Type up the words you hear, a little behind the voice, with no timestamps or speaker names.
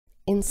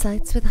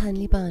Insights with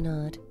Hanle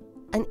Barnard,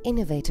 an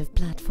innovative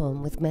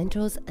platform with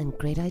mentors and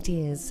great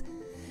ideas.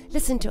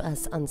 Listen to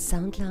us on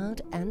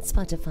SoundCloud and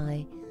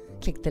Spotify.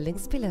 Click the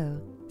links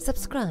below.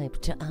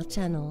 Subscribe to our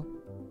channel.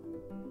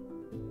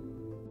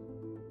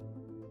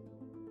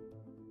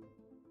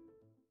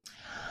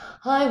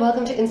 Hi,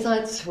 welcome to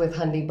Insights with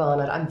Hanle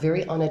Barnard. I'm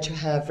very honored to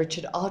have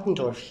Richard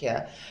Adendorff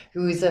here,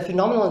 who is a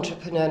phenomenal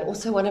entrepreneur and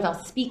also one of our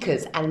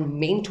speakers and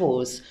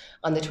mentors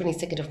on the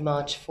 22nd of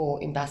March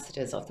for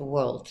Ambassadors of the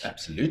World.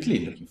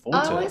 Absolutely, looking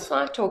forward to it. I always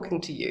like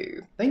talking to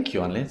you. Thank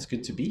you, Hanle. It's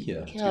good to be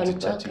here. It's good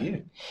to chat to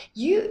you.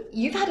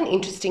 You've had an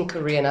interesting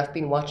career, and I've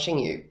been watching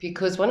you,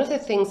 because one of the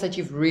things that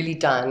you've really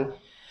done,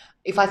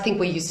 if I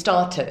think where you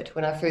started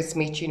when I first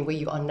met you and where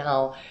you are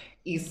now,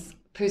 is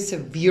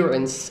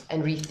perseverance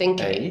and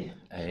rethinking.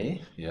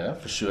 Yeah,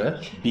 for sure.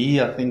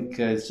 B, I think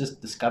it's just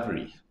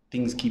discovery.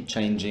 Things keep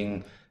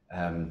changing.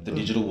 The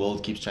digital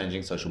world keeps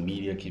changing. Social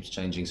media keeps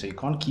changing. So you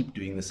can't keep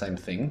doing the same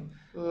thing.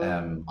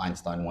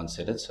 Einstein once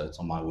said it, so it's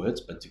on my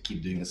words. But to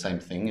keep doing the same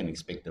thing and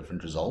expect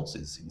different results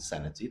is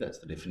insanity. That's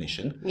the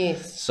definition.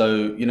 Yes.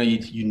 So, you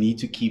need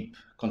to keep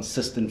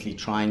consistently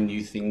trying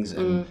new things.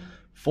 And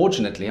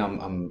fortunately,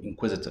 I'm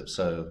inquisitive.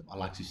 So I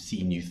like to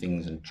see new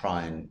things and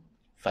try and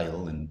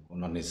fail, and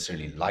not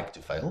necessarily like to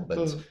fail,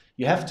 but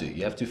you have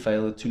to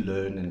fail to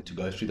learn and to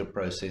go through the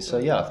process. So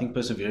yeah, I think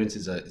perseverance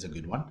is a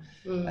good one.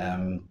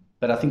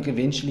 But I think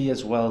eventually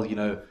as well,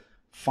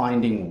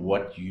 finding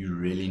what you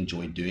really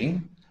enjoy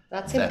doing,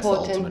 that's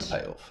important. The ultimate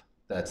payoff.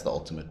 That's the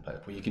ultimate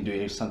payoff, where you can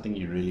do something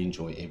you really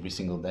enjoy every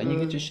single day and you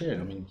get to share it.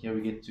 I mean, here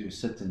we get to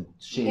sit and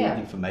share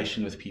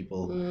information with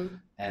people,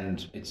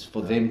 and it's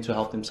for them to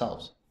help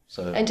themselves.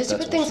 So, and just to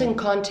put things in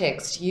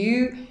context,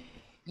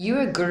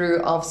 you're a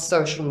guru of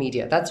social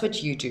media. That's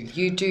what you do.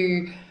 You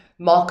do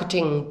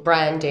marketing,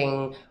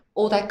 branding,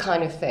 all that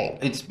kind of thing.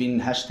 It's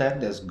been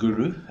hashtagged as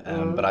guru,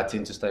 but I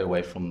tend to stay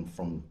away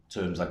from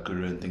terms like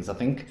guru and things. I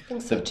think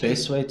the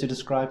best way to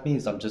describe me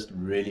is I'm just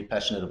really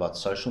passionate about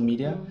social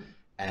media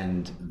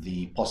and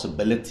the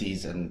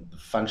possibilities and the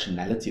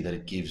functionality that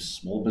it gives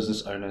small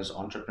business owners,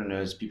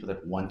 entrepreneurs, people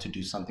that want to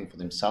do something for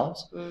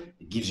themselves.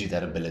 It gives you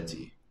that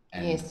ability.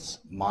 And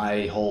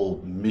my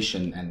whole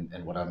mission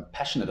and what I'm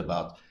passionate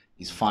about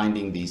is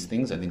finding these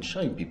things and then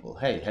showing people,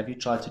 hey, have you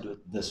tried to do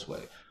it this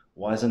way?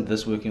 Why isn't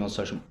this working on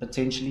social?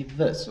 Potentially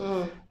this.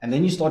 And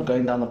then you start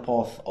going down the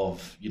path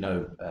of,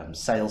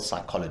 sales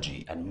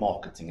psychology and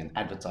marketing and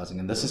advertising.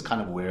 And this is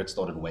kind of where it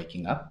started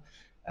waking up.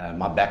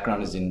 My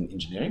background is in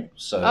engineering.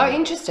 So. Oh,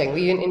 interesting. Were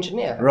you an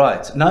engineer?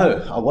 Right. No,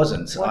 I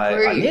wasn't.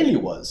 I nearly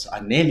was.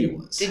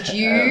 Did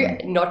you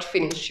not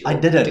finish your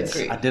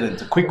degree? I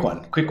didn't. A quick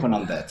one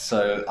on that.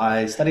 So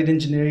I studied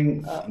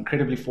engineering,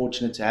 incredibly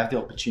fortunate to have the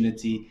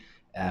opportunity.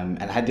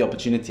 And I had the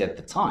opportunity at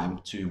the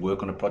time to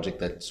work on a project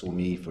that saw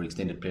me for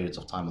extended periods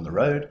of time on the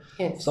road.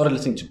 Started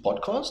listening to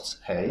podcasts,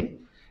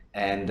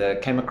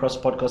 and came across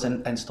podcasts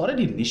and started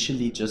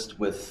initially just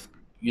with,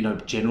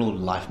 general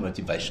life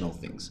motivational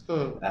things,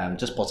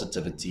 just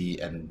positivity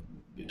and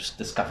just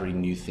discovering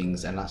new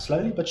things. And I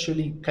slowly but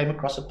surely came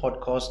across a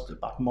podcast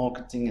about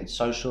marketing and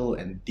social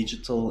and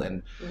digital.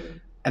 And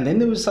then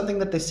there was something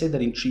that they said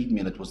that intrigued me,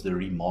 and it was the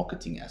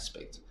remarketing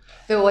aspect.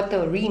 The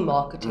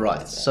remarketing.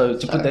 Right. So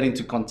to put that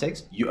into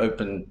context, you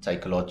open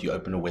Takealot, you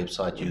open a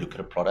website, you look at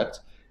a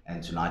product,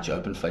 and tonight you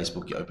open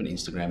Facebook, you open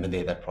Instagram, and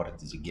there that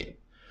product is again.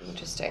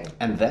 Interesting.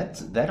 And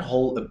that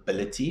whole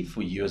ability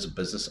for you as a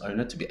business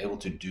owner to be able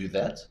to do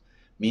that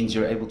means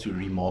you're able to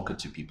remarket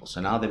to people. So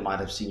now they might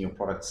have seen your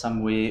product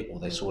somewhere, or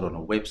they saw it on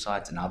a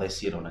website, and now they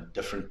see it on a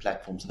different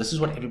platform. So this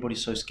is what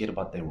everybody's so scared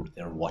about.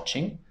 They're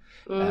watching.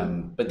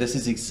 But this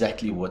is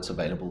exactly what's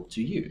available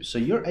to you. So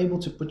you're able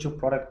to put your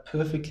product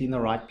perfectly in the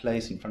right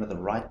place, in front of the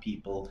right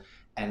people,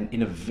 and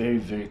in a very,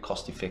 very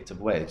cost-effective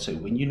way. So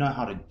when you know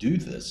how to do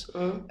this,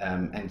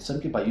 and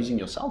simply by using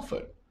your cell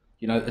phone,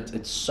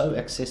 it's so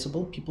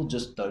accessible, people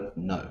just don't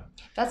know.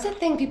 That's the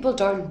thing, people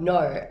don't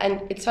know.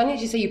 And it's funny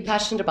that you say you're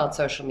passionate about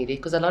social media,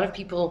 because a lot of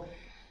people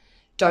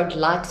don't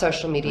like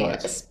social media,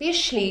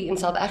 especially in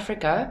South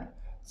Africa.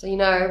 So,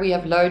 we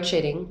have load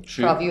shedding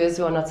for our viewers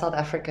who are not South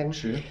African.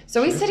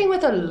 So we're sitting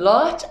with a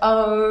lot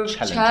of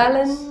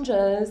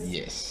challenges.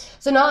 Yes.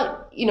 So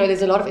now,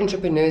 there's a lot of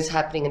entrepreneurs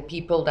happening and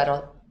people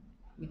that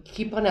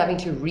keep on having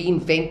to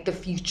reinvent the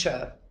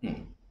future.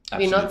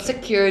 We're not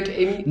secured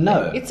in.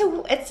 No.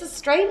 It's a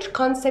strange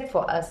concept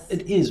for us.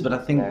 It is, but I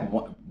think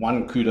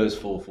one kudos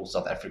for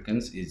South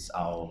Africans is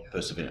our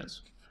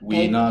perseverance.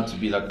 We know how to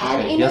be like,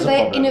 okay, here's a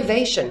problem.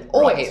 Innovation,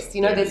 always.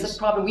 There's a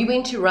problem. We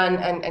went to run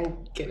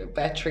and get a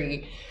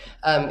battery.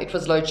 It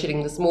was load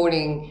shedding this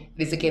morning.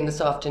 It is again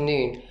this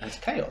afternoon. It's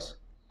chaos.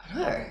 I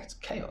know. It's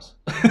chaos.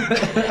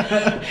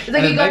 It's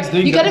like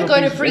you got to go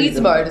into freeze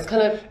mode. It's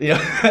kind of...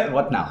 Yeah,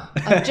 what now?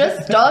 I've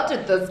just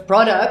started this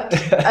product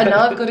and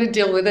now I've got to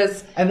deal with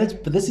this.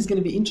 But this is going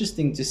to be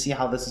interesting to see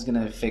how this is going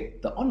to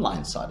affect the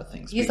online side of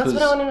things. Yes, that's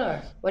what I want to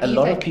know. What do you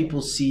think? A lot of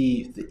people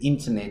see the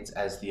internet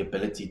as the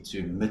ability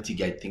to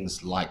mitigate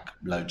things like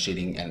load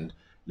shedding and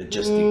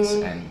logistics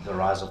and the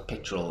rise of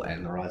petrol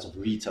and the rise of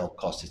retail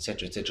costs,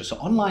 etc., etc. So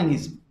online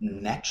is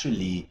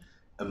naturally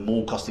a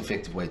more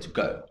cost-effective way to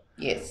go.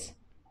 Yes.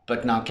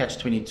 But now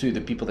catch-22,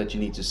 the people that you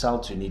need to sell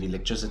to need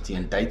electricity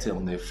and data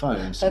on their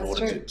phones. That's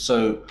true.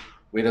 So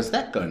where does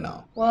that go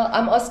now? Well,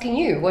 I'm asking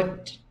you,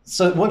 what...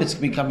 So it's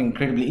becoming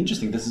incredibly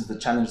interesting. This is the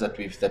challenge that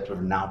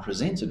we're now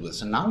presented with.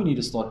 So now we need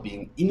to start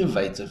being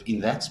innovative in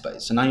that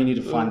space. So now you need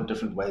to find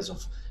different ways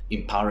of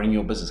empowering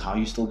your business. How are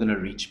you still going to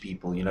reach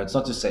people? You know, it's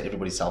not just say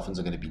everybody's cell phones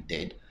are going to be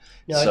dead.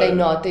 No, they're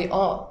not. They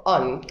are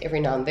on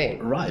every now and then.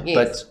 Right. Yes.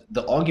 But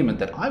the argument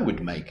that I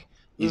would make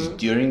is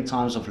during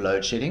times of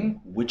load shedding,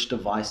 which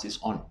device is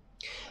on?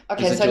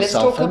 Okay, is it so your let's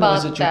cell talk phone about or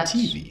is it your that.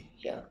 TV?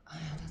 Yeah,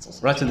 that's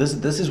also Right. So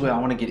this is where I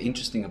want to get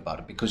interesting about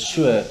it, because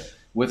sure,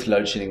 with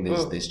load shedding,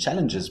 there's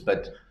challenges,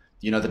 but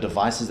you know, the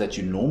devices that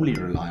you normally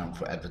rely on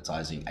for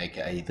advertising,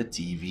 aka the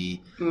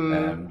TV,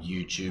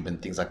 YouTube,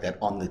 and things like that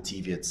on the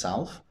TV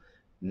itself,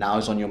 now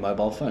is on your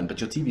mobile phone. But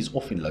your TV is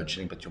off in load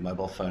shedding, but your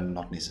mobile phone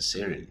not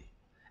necessarily.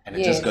 And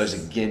it just goes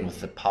again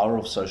with the power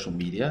of social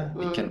media.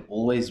 It can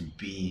always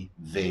be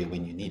there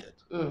when you need it.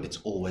 It's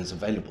always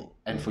available.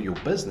 And for your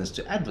business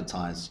to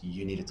advertise,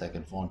 you need to take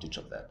advantage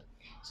of that.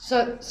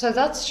 So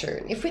that's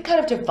true. If we kind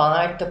of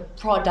divide the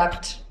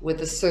product with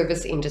the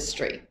service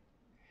industry.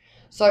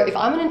 So if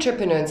I'm an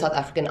entrepreneur in South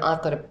Africa and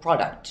I've got a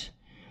product,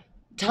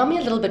 tell me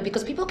a little bit,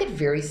 because people get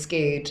very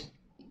scared.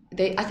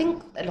 I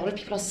think a lot of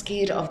people are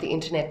scared of the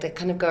internet. They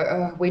kind of go,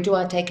 oh, where do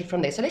I take it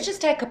from there? So let's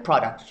just take a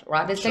product,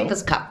 right? Let's take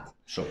this cup.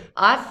 Sure.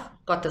 I've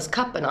got this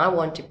cup and I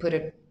want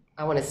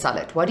to sell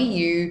it. What do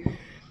you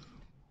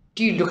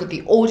look at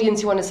the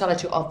audience you want to sell it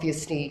to?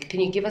 Obviously,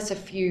 can you give us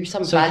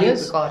some value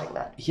regarding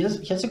that?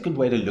 Here's a good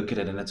way to look at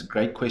it, and it's a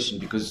great question,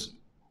 because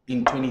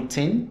in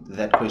 2010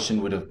 that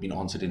question would have been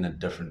answered in a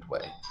different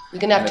way. We're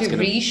gonna have to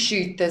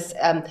reshoot this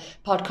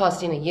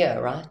podcast in a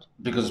year, right?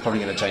 Because it's probably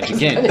going to change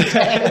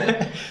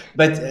again.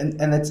 But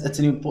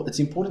it's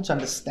important to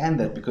understand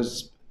that,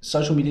 because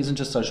social media isn't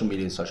just social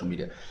media. Social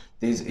media,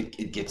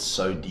 it gets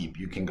so deep.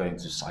 You can go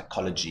into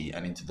psychology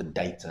and into the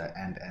data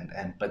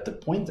and. But the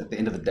point at the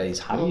end of the day is,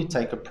 how do you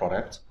take a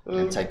product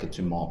and take it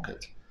to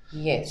market?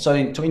 Yes. So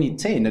in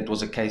 2010, it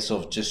was a case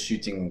of just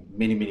shooting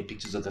many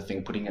pictures of the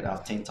thing, putting it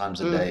out 10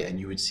 times a day, and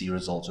you would see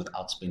results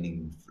without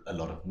spending a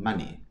lot of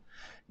money.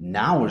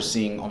 Now we're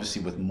seeing,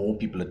 obviously, with more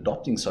people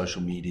adopting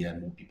social media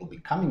and more people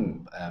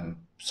becoming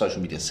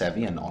social media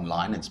savvy and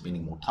online and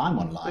spending more time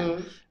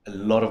online, a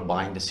lot of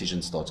buying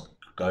decisions starts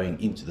going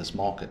into this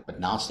market, but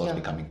now it starts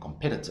becoming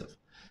competitive.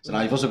 So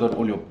now you've also got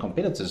all your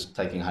competitors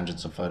taking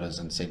hundreds of photos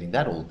and sending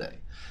that all day.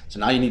 So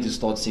now you need to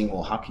start seeing,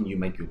 well, how can you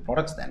make your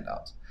product stand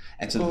out?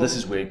 And so this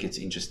is where it gets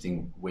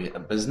interesting, where a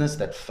business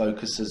that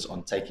focuses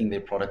on taking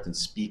their product and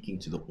speaking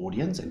to the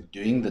audience and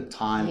doing the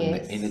time and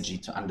the energy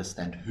to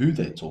understand who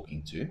they're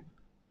talking to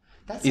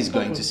is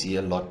going to see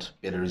a lot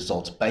better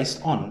results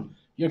based on,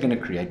 you're going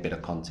to create better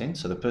content.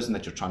 So the person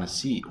that you're trying to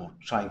see or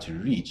trying to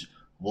reach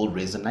will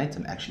resonate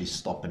and actually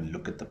stop and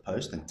look at the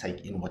post and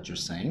take in what you're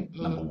saying,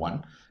 number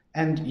one.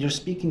 And you're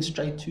speaking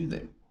straight to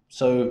them.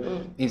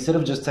 So instead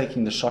of just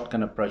taking the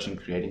shotgun approach and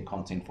creating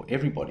content for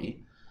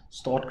everybody,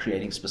 start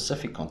creating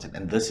specific content.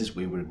 And this is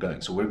where we're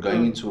going. So we're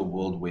going into a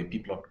world where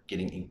people are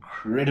getting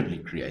incredibly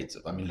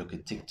creative. I mean, look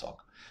at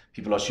TikTok.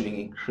 People are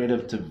shooting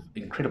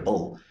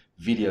incredible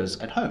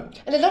videos at home.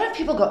 And a lot of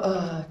people go,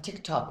 oh,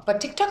 TikTok.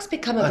 But TikTok's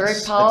become a very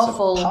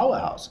powerful... It's a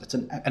powerhouse. It's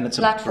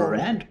a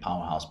brand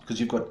powerhouse, because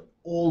you've got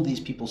all these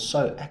people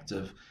so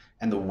active.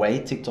 And the way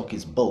TikTok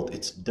is built,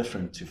 it's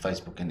different to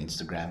Facebook and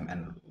Instagram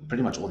and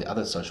pretty much all the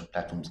other social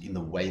platforms in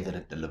the way that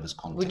it delivers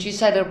content. Would you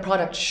say that a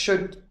product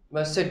should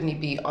most certainly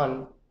be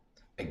on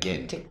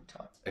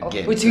TikTok?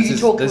 Again, Which you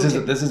talk this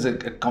is a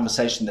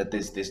conversation that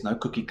there's no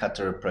cookie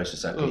cutter approach to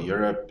say, okay,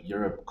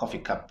 you're a coffee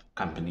cup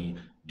company,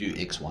 do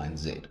X, Y, and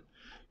Z.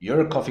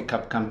 You're a coffee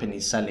cup company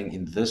selling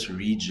in this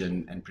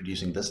region and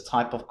producing this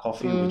type of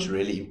coffee, which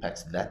really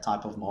impacts that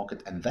type of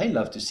market. And they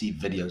love to see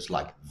videos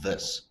like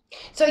this.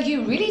 So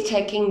you're really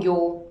taking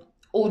your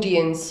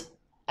audience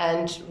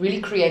and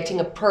really creating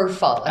a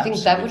profile. I think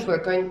that would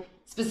work, going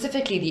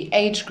specifically the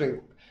age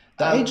group.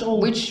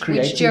 Which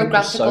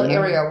geographical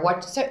area?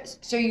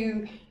 So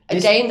you a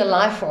day in the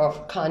life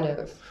of kind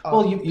of...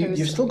 Well,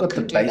 you've still got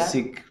the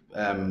basic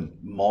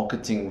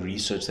marketing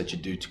research that you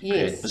do to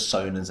create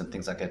personas and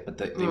things like that. But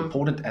the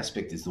important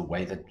aspect is the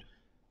way that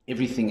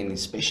everything, and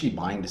especially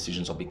buying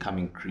decisions, are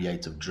becoming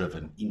creative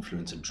driven,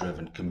 influencer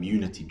driven,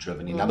 community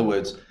driven. In other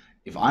words,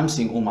 if I'm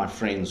seeing all my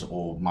friends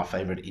or my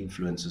favorite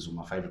influencers or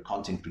my favorite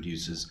content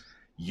producers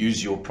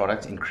use your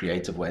product in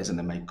creative ways and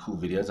they make cool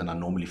videos and I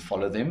normally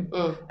follow them,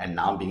 and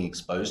now I'm being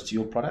exposed to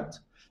your product,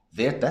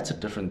 that's a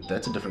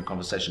different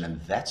conversation, and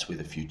that's where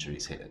the future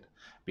is headed.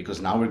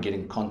 Because now we're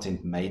getting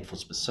content made for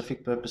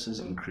specific purposes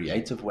in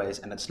creative ways,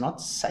 and it's not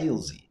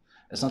salesy.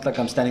 It's not like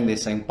I'm standing there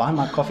saying, buy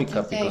my coffee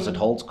cup because it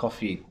holds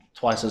coffee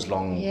twice as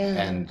long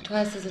and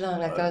twice as long.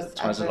 Like those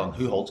twice as long.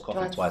 Who holds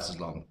coffee twice as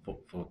long?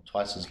 For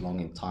twice as long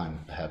in time,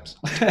 perhaps.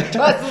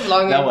 Twice as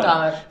long in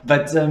time.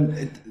 But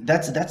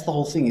that's the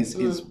whole thing.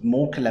 Is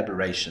more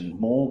collaboration,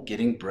 more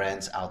getting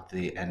brands out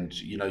there, and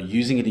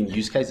using it in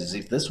use cases.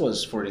 If this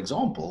was, for an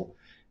example,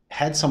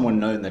 had someone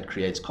known that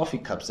creates coffee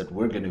cups that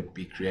we're going to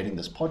be creating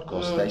this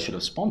podcast, they should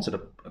have sponsored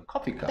a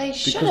coffee cup. They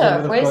should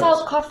have. Where's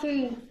our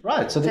coffee?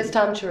 Right. So it's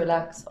time to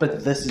relax.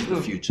 But this is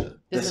the future.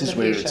 This is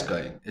where it's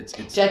going. It's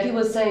JP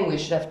was saying we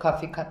should have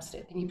coffee cups.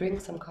 Can you bring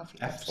some coffee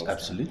cups?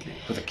 Absolutely.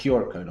 With a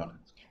QR code on it.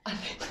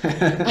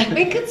 I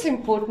think it's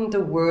important,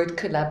 the word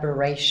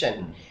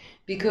collaboration,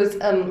 because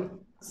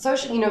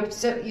social,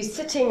 so you're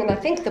sitting, and I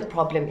think the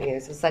problem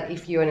is that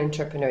if you're an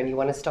entrepreneur and you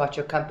want to start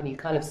your company, you're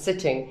kind of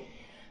sitting.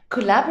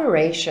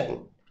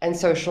 Collaboration and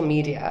social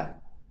media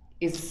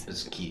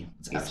is key.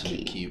 It's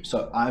absolutely key.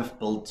 So I've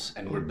built,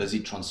 and we're busy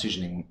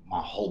transitioning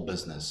my whole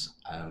business,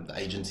 the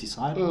agency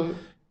side,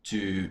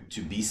 to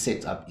be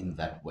set up in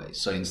that way.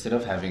 So instead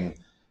of having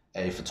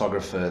a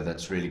photographer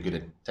that's really good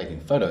at taking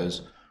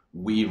photos,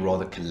 we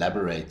rather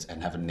collaborate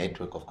and have a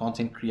network of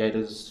content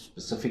creators,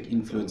 specific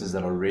influencers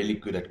that are really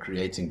good at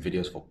creating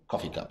videos for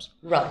coffee cups.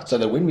 Right. So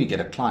that when we get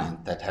a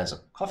client that has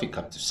a coffee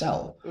cup to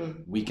sell,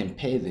 we can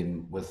pair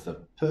them with the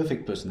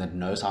perfect person that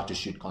knows how to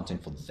shoot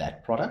content for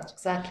that product.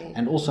 Exactly.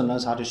 And also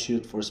knows how to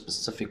shoot for a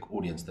specific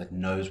audience that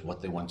knows what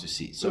they want to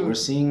see. So we're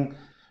seeing,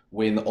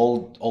 where in the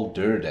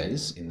older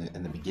days, in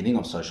the beginning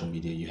of social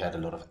media, you had a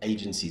lot of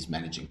agencies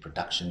managing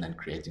production and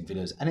creating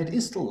videos, and it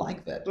is still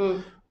like that.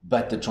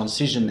 But the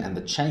transition and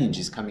the change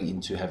is coming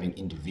into having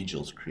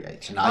individuals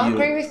create. So now I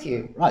agree with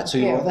you. Right. So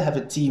you rather have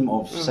a team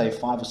of, say,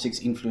 5 or 6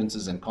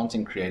 influencers and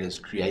content creators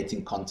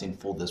creating content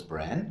for this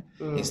brand,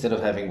 instead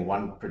of having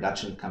one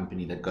production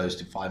company that goes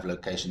to 5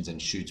 locations and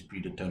shoots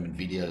predetermined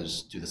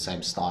videos to the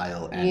same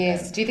style.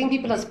 Yes. Do you think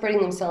people are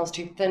spreading themselves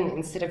too thin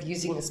instead of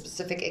using a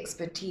specific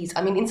expertise?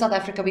 I mean, in South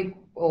Africa,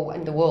 or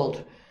in the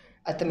world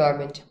at the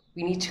moment,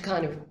 we need to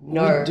kind of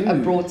know a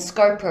broad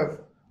scope of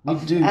We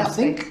do.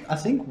 aspect. I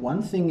think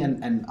one thing,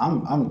 and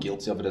I'm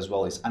guilty of it as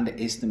well, is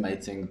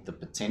underestimating the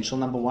potential,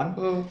 number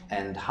one,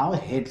 and how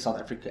ahead South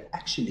Africa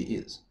actually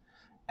is,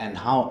 and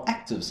how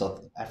active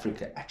South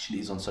Africa actually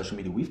is on social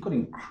media. We've got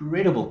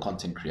incredible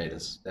content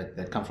creators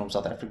that come from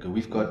South Africa.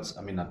 We've got,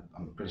 I mean,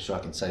 I'm pretty sure I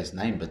can say his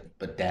name,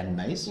 but Dan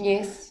Mace.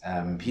 Yes.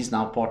 He's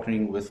now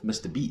partnering with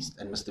Mr. Beast,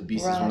 and Mr.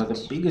 Beast is one of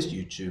the biggest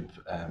YouTube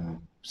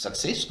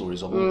success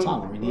stories of all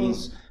time. I mean,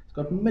 he's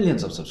got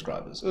millions of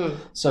subscribers.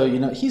 So,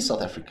 he's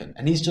South African,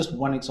 and he's just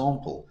one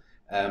example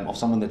of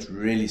someone that's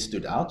really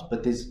stood out.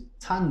 But there's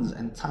tons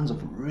and tons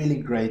of really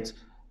great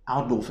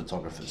outdoor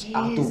photographers,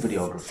 outdoor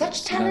videographers.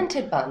 Such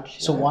talented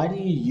bunch. So why do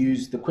you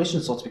use, the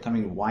question starts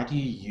becoming, why do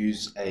you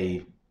use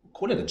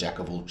call it a jack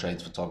of all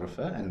trades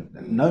photographer? And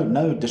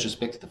no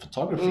disrespect to the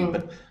photography,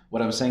 but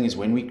what I'm saying is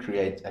when we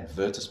create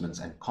advertisements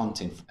and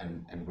content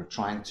and we're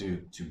trying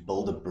to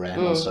build a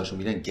brand on social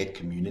media and get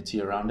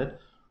community around it,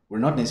 we're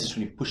not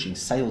necessarily pushing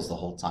sales the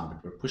whole time,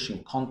 but we're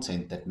pushing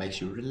content that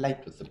makes you relate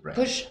with the brand.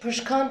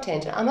 Push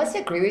content. I must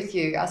agree with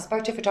you. I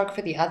spoke to a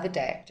photographer the other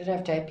day. I don't know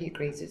if JP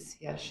agrees. He's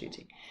here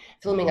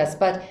filming us.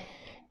 But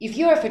if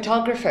you're a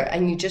photographer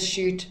and you just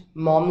shoot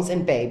moms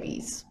and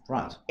babies,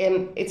 right?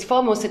 It's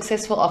far more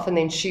successful often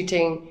than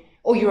shooting,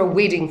 or you're a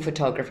wedding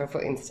photographer,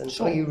 for instance,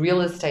 or you're a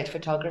real estate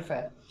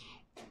photographer.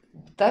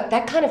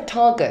 That kind of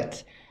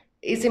target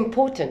is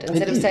important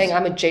instead of saying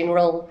I'm a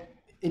general.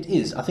 It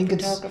is. I think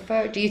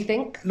photographer. Do you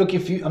think? Look,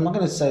 I'm not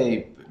going to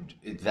say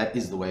that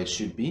is the way it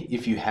should be.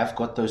 If you have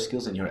got those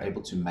skills and you're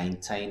able to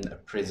maintain a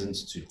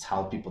presence to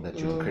tell people that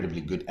you're incredibly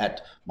good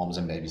at moms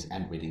and babies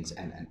and weddings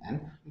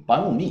and by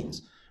all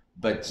means.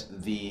 But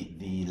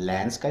the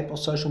landscape of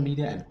social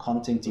media and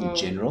content in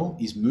general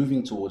is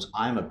moving towards,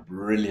 I'm a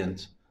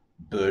brilliant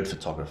bird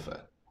photographer.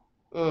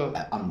 I'm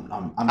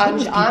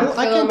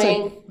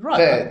filming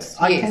birds.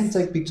 I can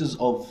take pictures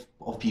of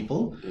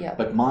people,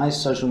 but my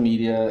social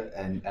media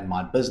and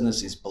my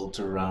business is built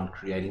around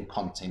creating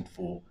content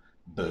for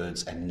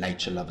birds and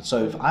nature lovers.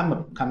 So if I'm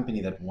a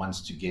company that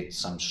wants to get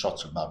some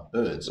shots about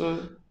birds,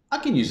 I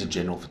can use a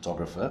general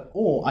photographer,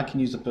 or I can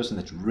use a person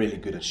that's really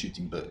good at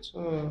shooting birds.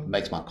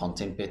 Makes my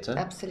content better.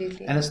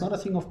 Absolutely. And it's not a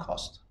thing of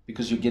cost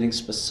because you're getting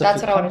specific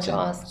That's what content, I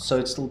wanted to ask. so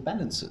it still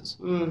balances.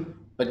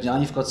 But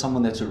now you've got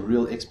someone that's a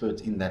real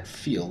expert in that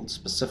field,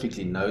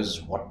 specifically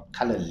knows what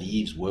color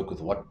leaves work with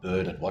what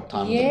bird at what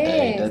time of the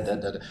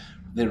day.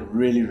 They're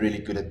really, really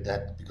good at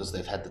that because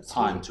they've had the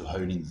time to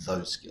hone in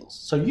those skills.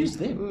 So use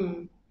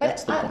them.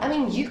 But I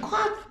mean, you're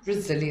quite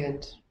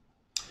resilient.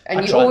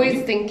 And you're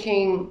always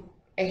thinking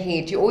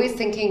ahead. You're always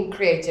thinking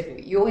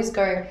creatively. You always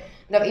go,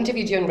 and I've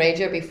interviewed you on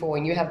radio before,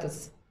 and you have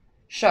this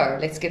show,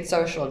 Let's Get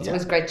Social. It's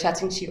always great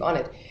chatting to you on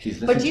it.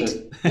 Yes,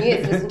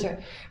 listen to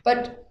it.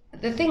 But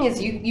the thing is,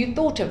 you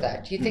thought of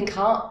that. You think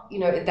how,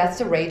 that's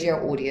the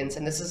radio audience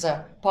and this is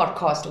a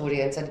podcast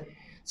audience. And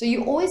so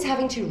you're always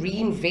having to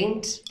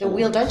reinvent the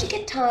wheel. Don't you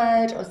get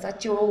tired? Or is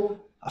that your...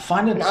 I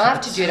find it... And I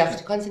have to do it. I have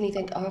to constantly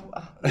think, you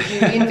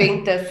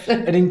reinvent this.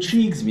 It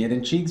intrigues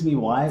me.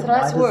 Why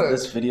does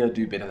this video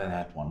do better than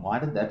that one? Why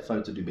did that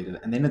photo do better?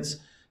 And then it's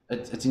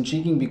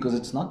intriguing because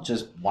it's not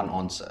just one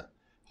answer.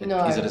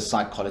 Is it a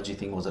psychology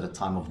thing? Was it a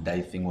time of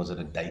day thing? Was it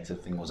a data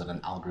thing? Was it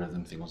an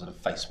algorithm thing? Was it a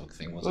Facebook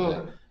thing? Was it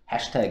a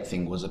hashtag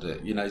thing? Was it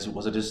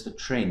was it just a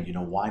trend?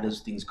 Why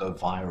does things go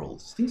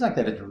viral? Things like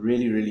that. It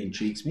really, really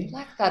intrigues me.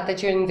 Like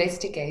that you're an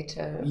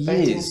investigator. But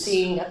in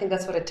seeing, I think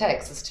that's what it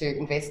takes, is to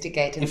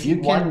investigate and see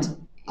what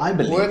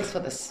works for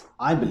this.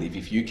 I believe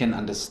if you can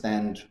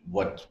understand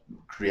what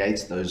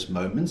creates those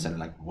moments and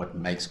like what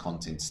makes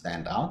content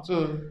stand out,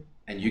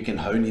 and you can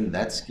hone in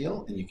that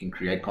skill and you can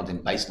create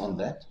content based on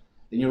that,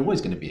 then you're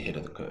always going to be ahead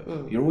of the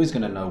curve. You're always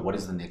going to know what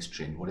is the next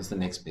trend, what is the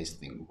next best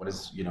thing,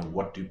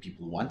 what do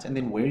people want, and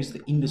then where is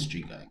the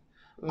industry going.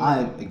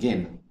 I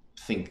again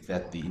think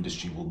that the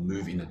industry will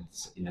move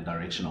in a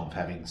direction of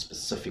having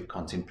specific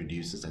content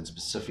producers and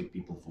specific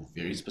people for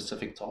very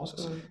specific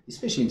tasks,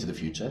 especially into the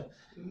future.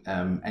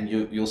 And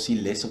you'll see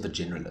less of the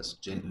generalist,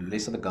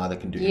 less of the guy that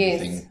can do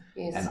everything.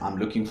 Yes. And I'm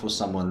looking for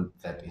someone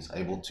that is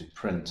able to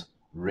print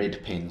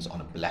red pens on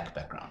a black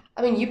background.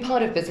 I mean, you're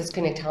part of Business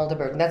Connect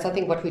Heidelberg, and that's, I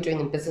think, what we're doing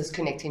in Business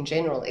Connect in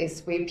general,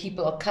 is where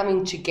people are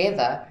coming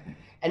together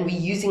and we're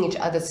using each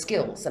other's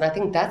skills. And I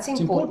think that's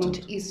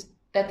important, is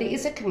that there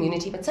is a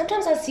community. But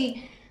sometimes I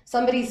see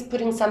somebody's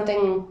putting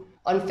something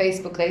on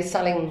Facebook, they're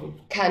selling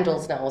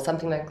candles now or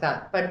something like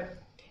that.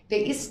 But there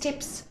is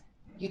steps.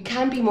 You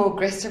can be more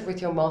aggressive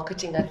with your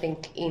marketing, I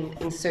think,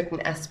 in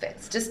certain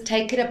aspects. Just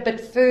take it a bit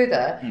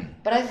further.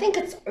 But I think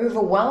it's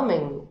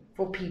overwhelming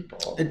for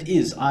people. It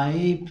is.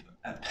 I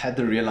had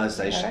the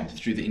realization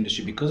through the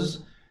industry,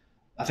 because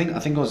I think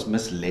I was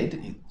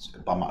misled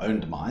by my own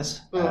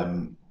demise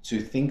to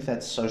think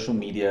that social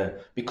media,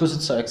 because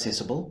it's so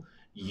accessible,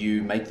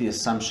 you make the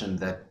assumption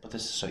that, but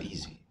this is so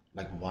easy.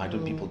 Like, why do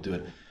people do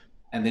it?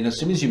 And then as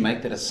soon as you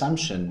make that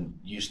assumption,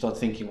 you start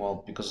thinking,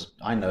 well, because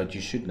I know it,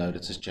 you should know it.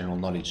 It's just general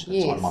knowledge.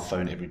 It's on my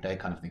phone every day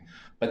kind of thing.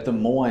 But the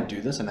more I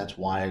do this, and that's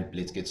why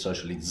Let's Get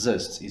Social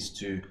exists, is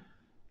to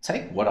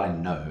take what I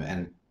know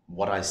and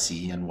what I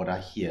see and what I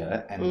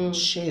hear and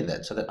share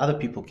that so that other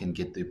people can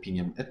get the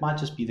opinion. It might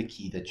just be the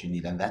key that you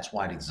need. And that's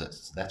why it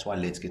exists. That's why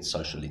Let's Get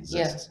Social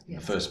exists in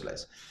the first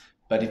place.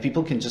 But if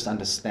people can just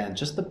understand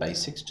just the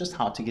basics, just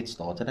how to get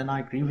started, and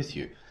I agree with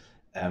you.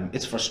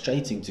 It's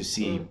frustrating to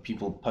see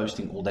people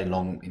posting all day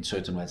long in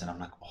certain ways, and I'm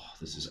like, oh,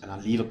 this is, and I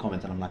leave a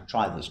comment and I'm like,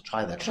 try this,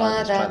 try that,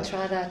 try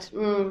that.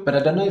 But I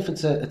don't know if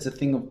it's a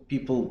thing of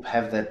people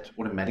have that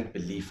automatic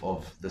belief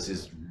of this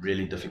is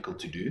really difficult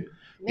to do.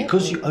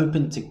 Because you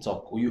open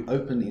TikTok or you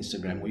open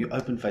Instagram or you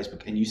open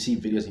Facebook and you see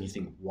videos and you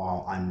think,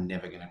 wow, I'm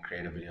never going to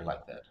create a video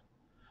like that.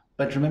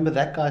 But remember,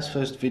 that guy's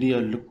first video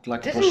looked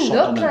like it was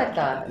shot like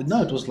that.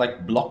 No, it was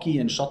like blocky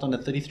and shot on a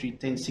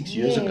 3310 6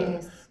 years ago.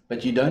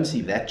 But you don't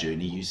see that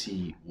journey, you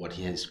see what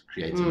he has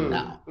created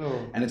now.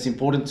 And it's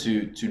important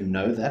to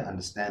know that,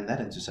 understand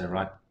that, and to say,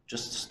 right,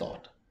 just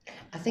start.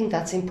 I think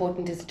that's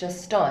important, is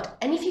just start.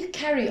 And if you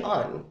carry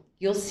on,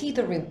 you'll see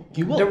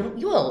you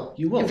will.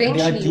 Eventually, and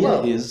the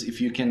idea is,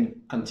 if you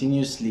can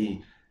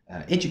continuously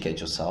educate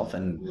yourself,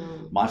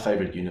 and my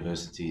favorite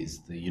university is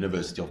the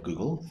University of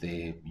Google.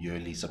 Their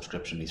yearly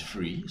subscription is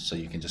free, so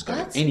you can just go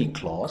to any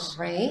class.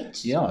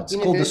 Great. Yeah, it's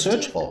called the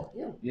search bar.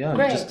 Yeah,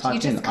 you just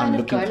type in, I'm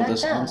looking for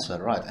this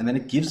answer, right? And then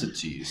it gives it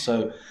to you.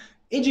 So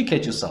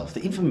educate yourself.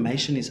 The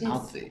information is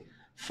out there.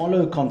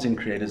 Follow content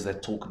creators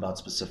that talk about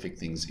specific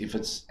things. If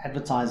it's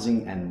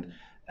advertising and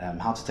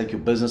how to take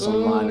your business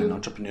online and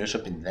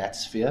entrepreneurship in that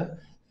sphere,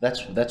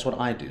 that's what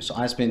I do. So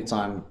I spend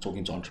time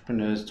talking to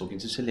entrepreneurs, talking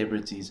to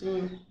celebrities,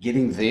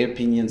 getting their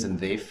opinions and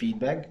their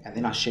feedback, and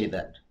then I share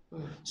that.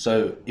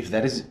 So if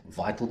that is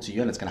vital to you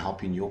and it's going to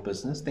help you in your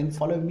business, then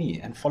follow me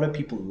and follow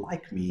people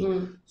like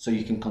me, so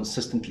you can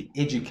consistently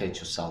educate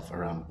yourself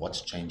around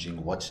what's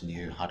changing, what's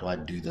new, how do I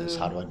do this,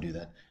 how do I do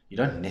that. You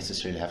don't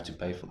necessarily have to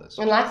pay for this.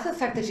 I like the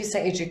fact that you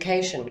say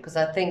education, because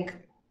I think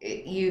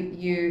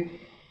you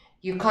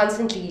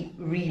constantly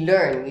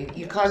relearn.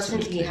 You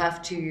constantly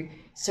have to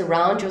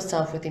surround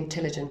yourself with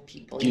intelligent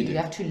people. You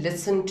have to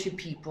listen to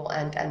people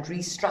and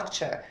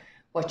restructure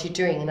what you're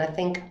doing. And I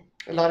think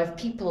a lot of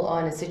people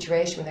are in a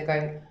situation where they're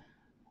going,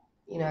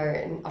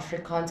 in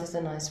Afrikaans is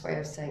a nice way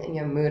of saying,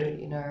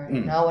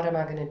 now what am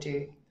I going to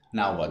do?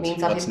 Now what? It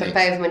means I'm in the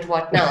pavement,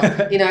 what now?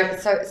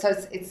 So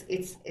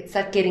it's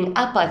that getting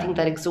up, I think,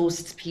 that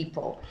exhausts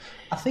people.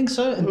 I think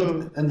so,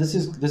 and this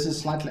is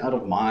slightly out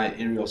of my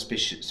area of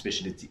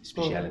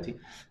speciality,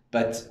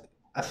 but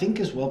I think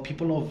as well,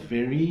 people are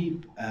very,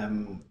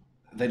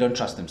 they don't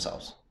trust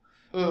themselves.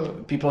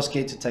 People are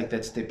scared to take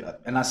that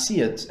step. And I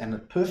see it, and a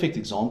perfect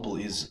example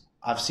is,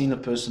 I've seen a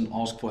person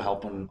ask for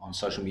help on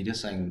social media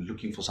saying,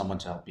 looking for someone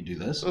to help me do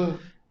this.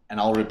 And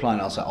I'll reply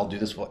and I'll say, I'll do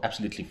this for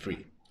absolutely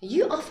free.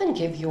 You often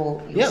give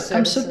your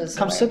services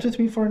come sit with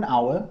me for an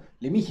hour.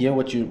 Let me hear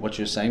what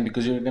you're saying,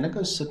 because you're going to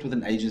go sit with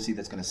an agency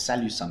that's going to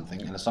sell you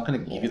something, and it's not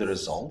going to give you the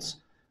results.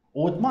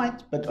 Or it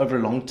might, but over a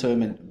long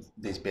term, and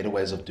there's better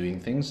ways of doing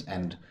things.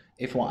 And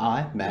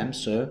FYI, ma'am,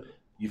 sir,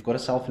 you've got a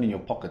cell phone in your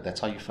pocket.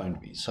 That's how you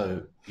phoned me.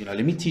 So,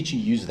 let me teach you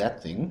use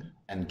that thing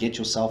and get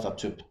yourself up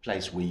to a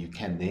place where you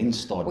can then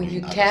start. Well,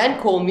 you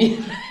can call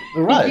me.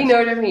 Right. You know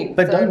what I mean?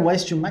 But don't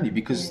waste your money,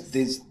 because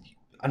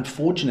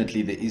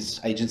unfortunately, there is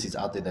agencies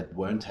out there that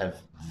won't have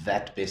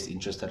that best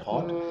interest at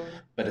heart,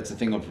 but it's a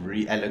thing of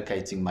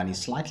reallocating money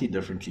slightly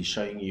differently,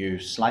 showing you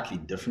slightly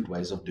different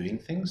ways of doing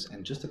things,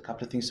 and just a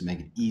couple of things to make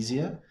it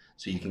easier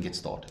so you can get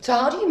started. So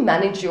how do you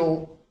manage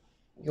your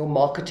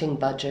marketing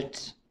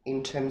budget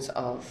in terms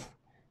of,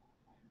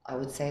 I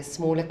would say,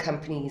 smaller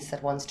companies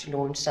that wants to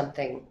launch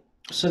something?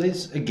 So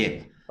there's,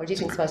 again, what do you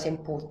think is most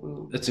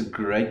important? It's a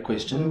great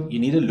question. You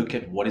need to look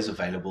at what is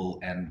available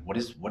and what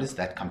does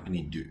that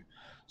company do.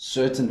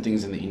 Certain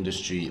things in the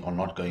industry are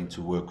not going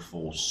to work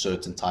for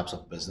certain types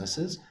of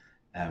businesses.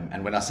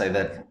 And when I say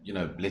that,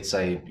 let's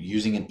say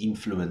using an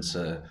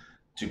influencer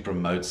to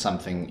promote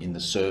something in the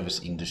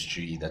service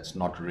industry that's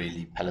not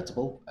really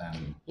palatable.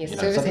 Yes,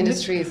 service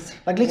industries.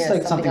 Let's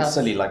take something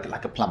silly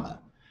like a plumber.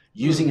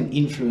 Using an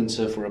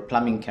influencer for a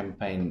plumbing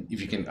campaign,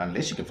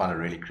 unless you can find a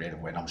really creative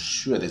way, and I'm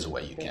sure there's a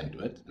way you can do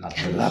it, and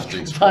I'd love to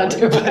explore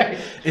it,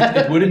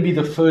 it wouldn't be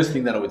the first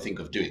thing that I would think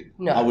of doing.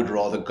 No. I would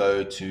rather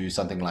go to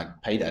something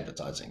like paid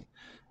advertising,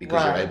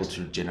 because you're able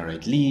to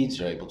generate leads,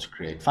 you're able to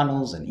create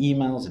funnels and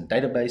emails and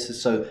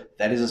databases. So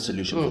that is a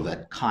solution for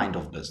that kind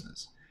of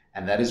business.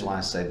 And that is why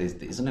I say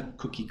there isn't a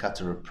cookie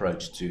cutter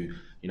approach to,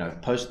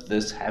 post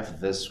this,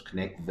 have this,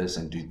 connect this,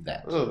 and do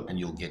that, and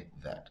you'll get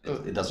that.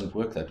 It doesn't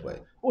work that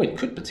way. Or it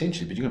could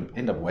potentially, but you're going to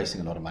end up wasting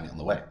a lot of money on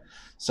the way.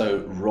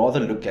 So rather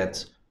look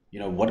at,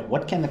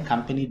 what can the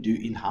company do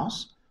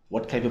in-house?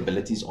 What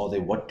capabilities are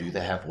there? What do they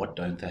have? What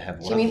don't they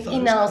have? So you mean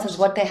in-house is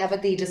what they have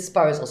at their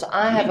disposal. So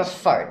I have a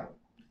phone.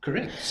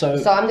 Correct. So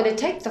I'm going to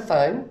take the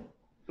phone,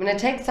 I'm going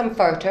to take some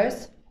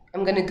photos,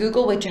 I'm going to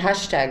Google where to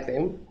hashtag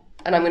them,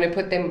 and I'm going to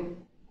put them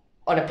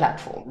on a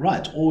platform.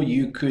 Right. Or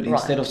you could,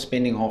 instead of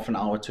spending half an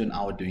hour to an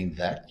hour doing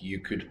that, you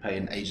could pay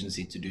an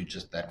agency to do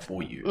just that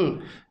for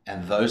you.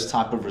 And those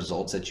type of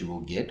results that you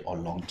will get are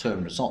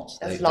long-term results.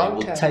 They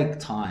will take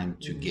time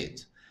to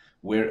get.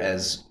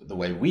 Whereas the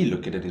way we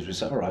look at it is we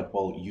say, all right,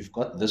 well, you've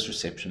got this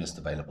receptionist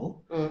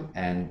available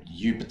and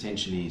you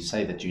potentially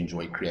say that you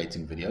enjoy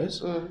creating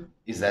videos.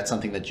 Is that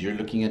something that you're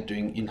looking at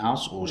doing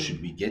in-house, or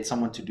should we get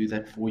someone to do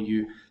that for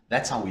you?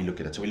 That's how we look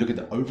at it. So we look at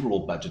the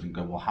overall budget and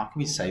go, well, how can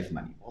we save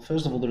money? Well,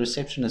 first of all, the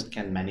receptionist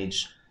can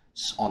manage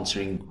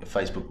answering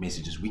Facebook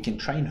messages. We can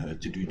train her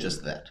to do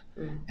just that.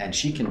 And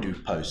she can do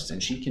posts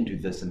and she can do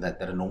this and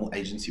that a normal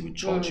agency would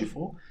charge you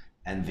for.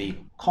 And the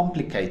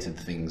complicated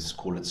things,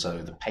 call it so,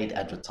 the paid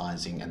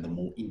advertising and the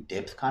more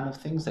in-depth kind of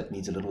things that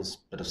needs a little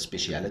bit of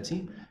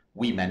speciality,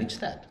 we manage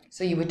that.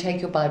 So you would take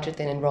your budget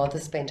then and rather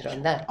spend it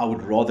on that? I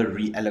would rather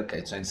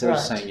reallocate. So instead of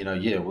saying,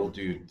 we'll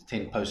do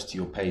 10 posts to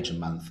your page a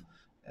month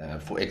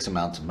for X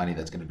amount of money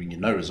that's going to bring you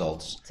no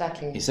results.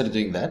 Exactly. Instead of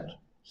doing that,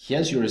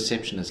 here's your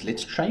receptionist,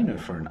 let's train her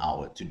for an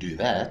hour to do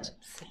that.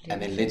 Absolutely.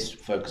 And then let's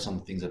focus on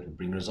the things that will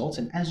bring results.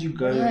 And as you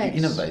go, you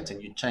innovate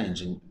and you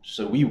change. And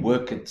so we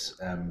work at,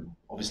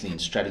 obviously in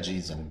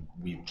strategies, and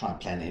we try and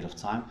plan ahead of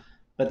time,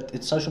 but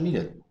it's social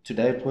media.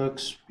 Today it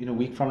works, a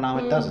week from now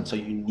it doesn't. So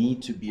you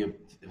need to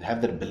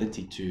have that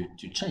ability to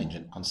change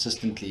and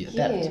consistently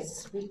adapt.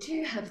 Yes, we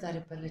do have that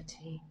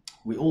ability.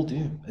 We all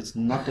do. It's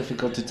not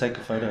difficult to take a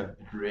photo.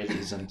 It really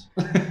isn't.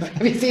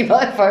 Have you seen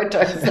my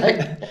photos?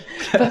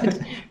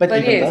 But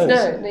yes,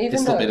 those,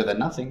 it's still better than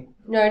nothing.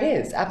 No, it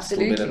is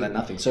absolutely it's still better than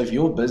nothing. So if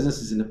your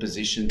business is in a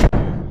position,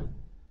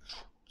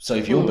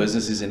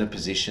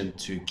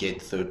 to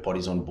get third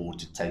parties on board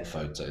to take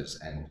photos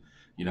and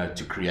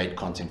to create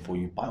content for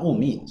you, by all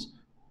means.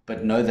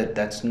 But know that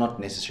that's not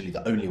necessarily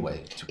the only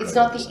way to grow. It's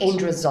not the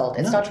end result.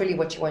 It's not really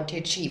what you want to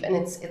achieve, and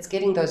it's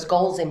getting those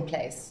goals in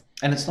place.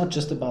 And it's not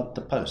just about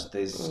the post.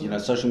 There's,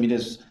 social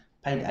media's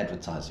paid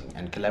advertising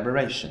and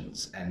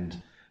collaborations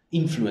and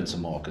influencer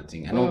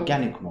marketing and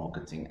organic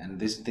marketing. And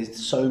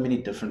there's so many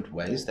different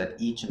ways that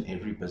each and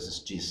every business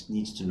just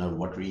needs to know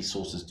what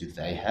resources do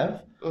they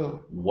have,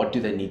 what do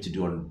they need to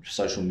do on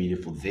social media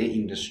for their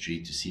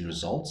industry to see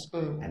results,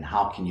 and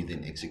how can you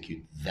then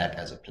execute that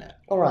as a plan.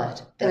 All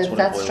right. And it's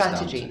that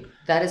strategy.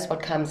 That is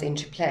what comes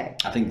into play.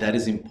 I think that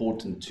is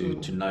important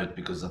to note,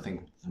 because I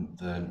think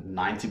the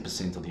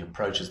 90% of the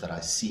approaches that I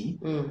see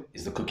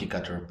is the cookie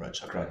cutter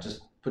approach. Like, right, just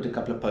put a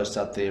couple of posts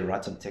out there,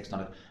 write some text on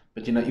it.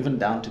 But, even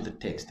down to the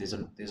text, there's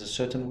a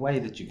certain way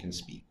that you can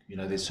speak.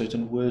 There's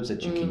certain words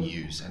that you can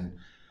use, and,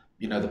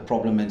 the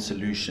problem and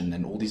solution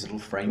and all these little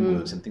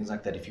frameworks and things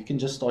like that. If you can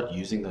just start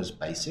using those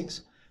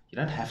basics, you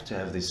don't have to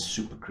have these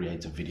super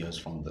creative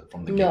videos from the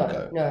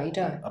get-go. No, you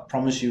don't. I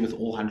promise you, with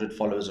all 100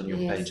 followers on your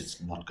page,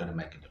 it's not going to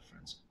make a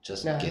difference.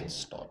 Just get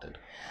started.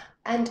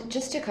 And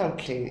just to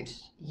conclude,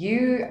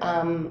 you,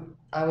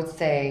 I would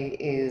say,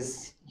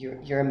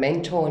 you're a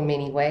mentor in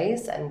many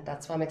ways, and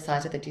that's why I'm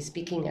excited that you're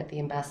speaking at the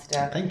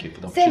Ambassador Thank you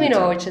for the opportunity.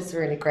 Seminar, which is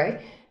really great.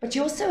 But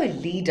you're also a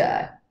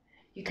leader.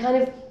 You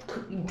kind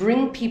of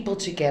bring people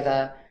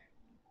together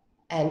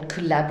and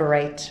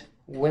collaborate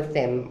with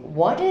them.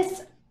 What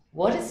is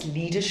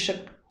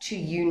leadership to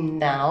you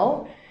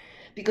now?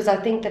 Because I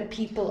think that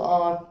people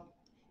are,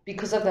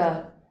 because of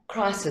the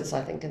crisis,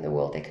 I think, in the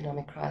world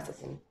economic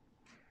crisis and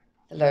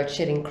the load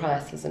shedding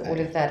crisis and all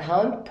of that,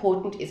 how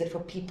important is it for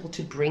people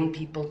to bring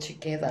people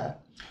together?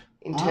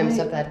 in terms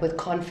of that with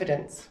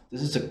confidence?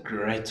 This is a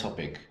great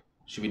topic.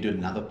 Should we do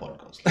another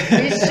podcast?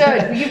 We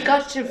should. You've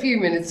got a few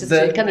minutes just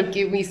to kind of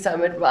give me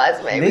some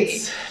advice, maybe.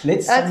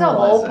 Let's That's a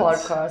whole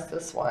summarize podcast,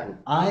 this one.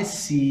 I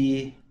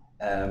see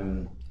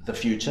the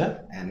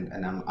future, and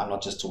I'm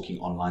not just talking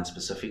online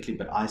specifically,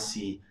 but I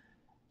see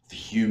the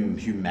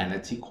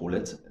humanity, call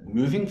it,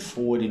 moving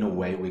forward in a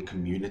way where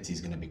community is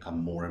going to become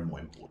more and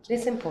more important.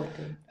 It's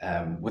important.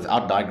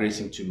 Without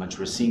digressing too much,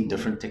 we're seeing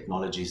different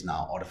technologies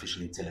now,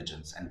 artificial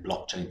intelligence and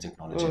blockchain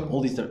technology, and all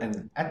these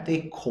and at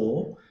their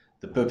core,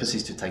 the purpose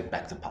is to take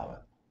back the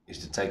power, is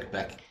to take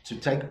back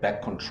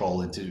control,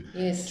 and to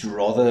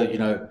rather,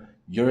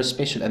 you're a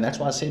special, and that's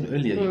why I said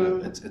earlier,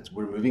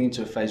 we're moving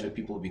into a phase where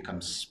people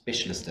become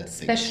specialists at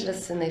things.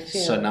 Specialists in their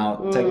field. So now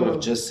take what I've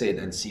just said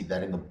and see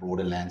that in the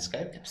broader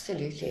landscape.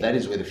 Absolutely. That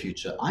is where the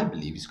future, I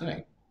believe, is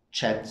going.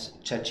 Chat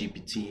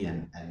GPT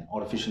and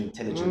artificial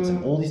intelligence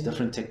and all these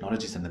different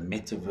technologies and the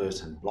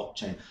metaverse and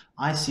blockchain.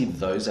 I see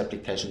those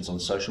applications on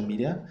social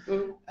media.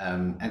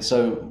 And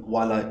so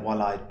while I'm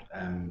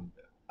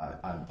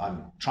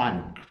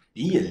trying to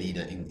be a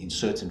leader in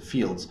certain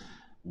fields,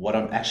 what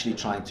I'm actually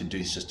trying to do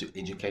is just to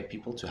educate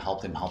people, to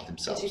help them help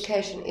themselves.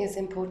 Education is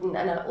important.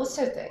 And I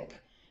also think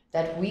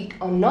that we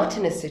are not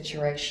in a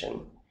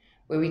situation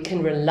where we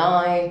can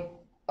rely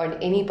on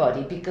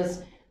anybody,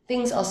 because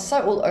things are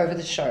so all over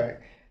the show,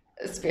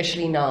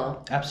 especially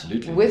now.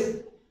 Absolutely.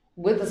 With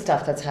the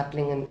stuff that's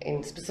happening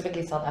in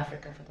specifically South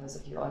Africa. For those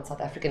of you who aren't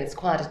South African, it's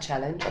quite a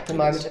challenge at the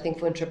moment, I think,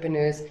 for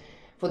entrepreneurs,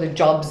 for the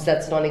jobs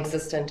that's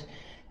non-existent.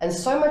 And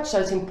so much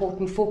so it's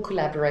important for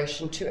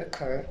collaboration to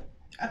occur.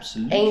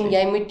 Absolutely. En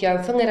jy moet jou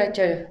vinger uit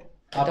jou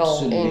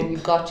dal, and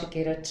you've got to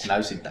get it. Now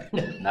is the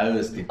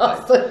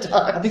time.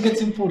 I think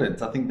it's important.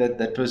 I think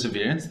that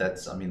perseverance,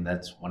 that's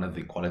one of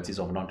the qualities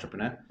of an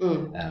entrepreneur.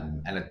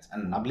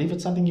 And I believe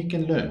it's something you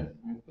can learn.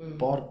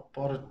 Paar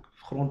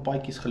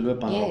grondpaadjies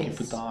geloop en raak jy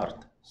voete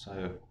hard.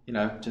 So,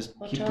 just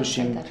keep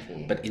pushing,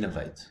 but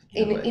innovate.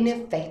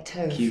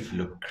 Innovative.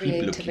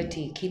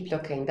 Creativity. Keep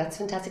looking. That's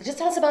fantastic. Just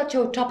tell us about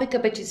your topic a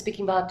bit. You're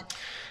speaking about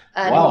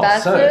so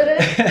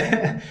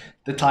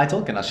the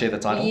title, can I share the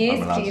title?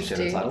 Yes, I'm allowed please to share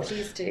do. the title.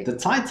 Please do. The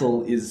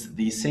title is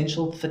The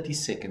Essential 30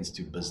 Seconds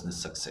to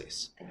Business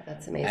Success. I think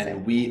that's amazing.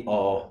 And we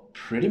are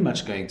pretty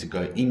much going to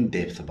go in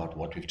depth about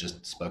what we've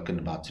just spoken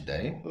about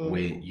today,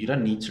 where you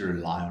don't need to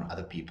rely on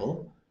other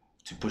people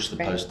to push the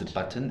posted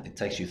button. It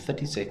takes you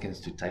 30 seconds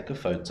to take a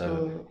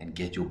photo and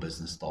get your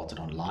business started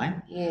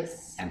online.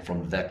 Yes. And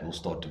from that, we'll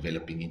start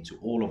developing into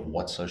all of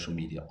what social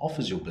media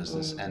offers your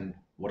business and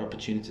what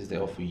opportunities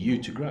there are for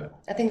you to grow.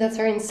 I think that's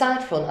very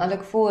insightful. I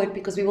look forward,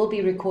 because we will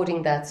be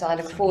recording that, so I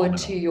look forward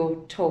to your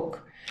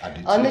talk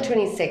on the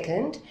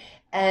 22nd.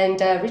 And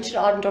Richard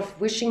Adendorff,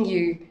 wishing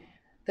you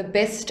the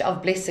best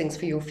of blessings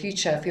for your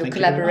future, for your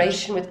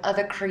collaboration with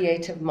other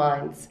creative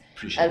minds,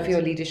 and for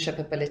your leadership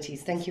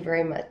abilities. Thank you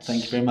very much.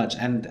 Thank you very much.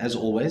 And as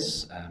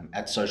always,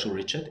 at Social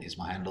Richard is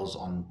my handles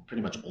on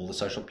pretty much all the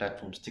social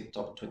platforms: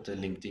 TikTok, Twitter,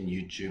 LinkedIn,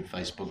 YouTube,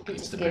 Facebook,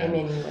 Instagram. Get him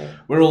anyway.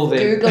 We're all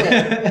there. Google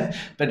it.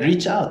 But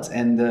reach out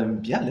and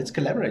let's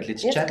collaborate.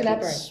 Let's chat.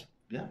 Collaborate.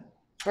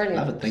 Brilliant.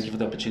 Love it. Thank you for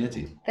the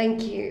opportunity.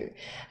 Thank you.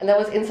 And that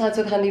was Insights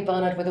with Hanle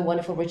Barnard with the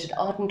wonderful Richard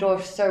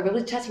Adendorff. So we'll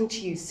be chatting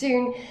to you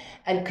soon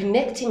and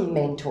connecting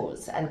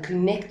mentors and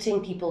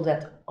connecting people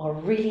that are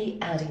really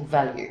adding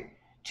value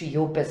to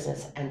your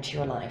business and to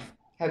your life.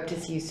 Hope to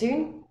see you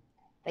soon.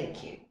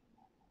 Thank you.